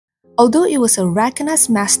Although it was a recognized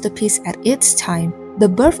masterpiece at its time, the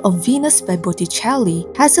Birth of Venus by Botticelli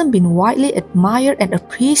hasn't been widely admired and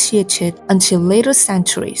appreciated until later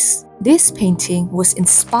centuries. This painting was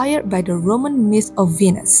inspired by the Roman myth of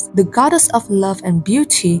Venus, the goddess of love and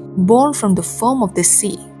beauty born from the foam of the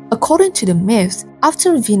sea. According to the myth,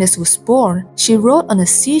 after Venus was born, she rode on a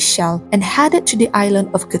seashell and headed to the island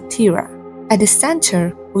of Cythera. At the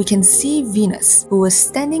center, we can see Venus, who was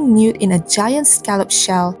standing nude in a giant scallop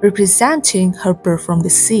shell representing her birth from the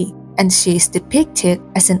sea, and she is depicted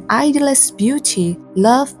as an idealized beauty,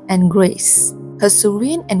 love, and grace. Her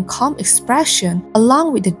serene and calm expression,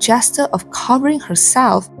 along with the gesture of covering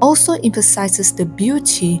herself, also emphasizes the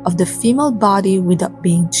beauty of the female body without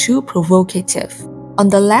being too provocative. On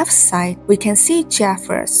the left side, we can see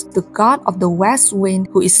Zephyrus, the god of the west wind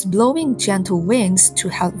who is blowing gentle winds to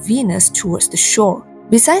help Venus towards the shore.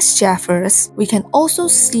 Besides Zephyrus, we can also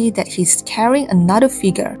see that he's carrying another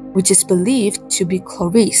figure, which is believed to be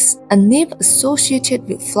Clarisse, a nymph associated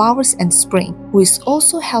with flowers and spring, who is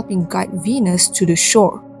also helping guide Venus to the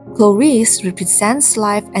shore. Clarisse represents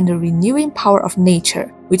life and the renewing power of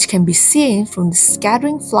nature, which can be seen from the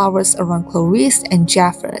scattering flowers around Clarisse and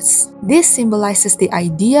Zephyrus. This symbolizes the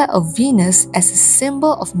idea of Venus as a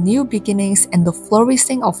symbol of new beginnings and the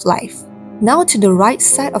flourishing of life. Now to the right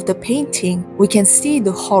side of the painting, we can see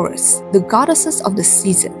the Horrors, the goddesses of the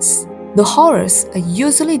seasons. The Horrors are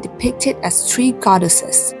usually depicted as three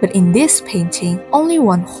goddesses, but in this painting, only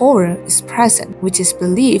one Horror is present, which is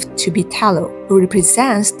believed to be Tallow, who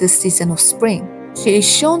represents the season of spring. She is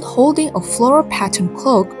shown holding a floral pattern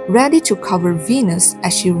cloak ready to cover Venus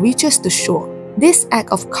as she reaches the shore. This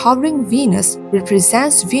act of covering Venus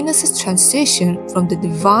represents Venus's transition from the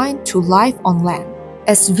divine to life on land.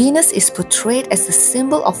 As Venus is portrayed as a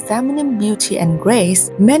symbol of feminine beauty and grace,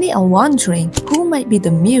 many are wondering who might be the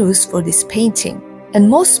muse for this painting. And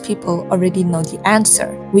most people already know the answer,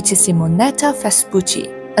 which is Simonetta Vespucci,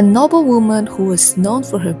 a noblewoman who was known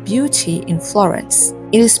for her beauty in Florence.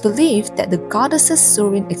 It is believed that the goddess's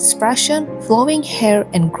serene expression, flowing hair,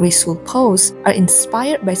 and graceful pose are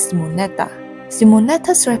inspired by Simonetta.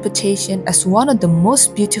 Simonetta's reputation as one of the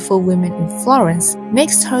most beautiful women in Florence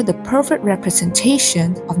makes her the perfect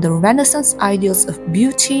representation of the Renaissance ideals of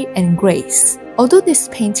beauty and grace. Although this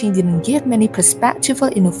painting didn't give many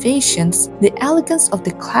perspectival innovations, the elegance of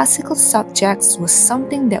the classical subjects was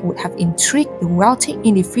something that would have intrigued the wealthy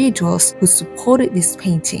individuals who supported this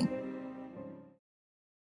painting.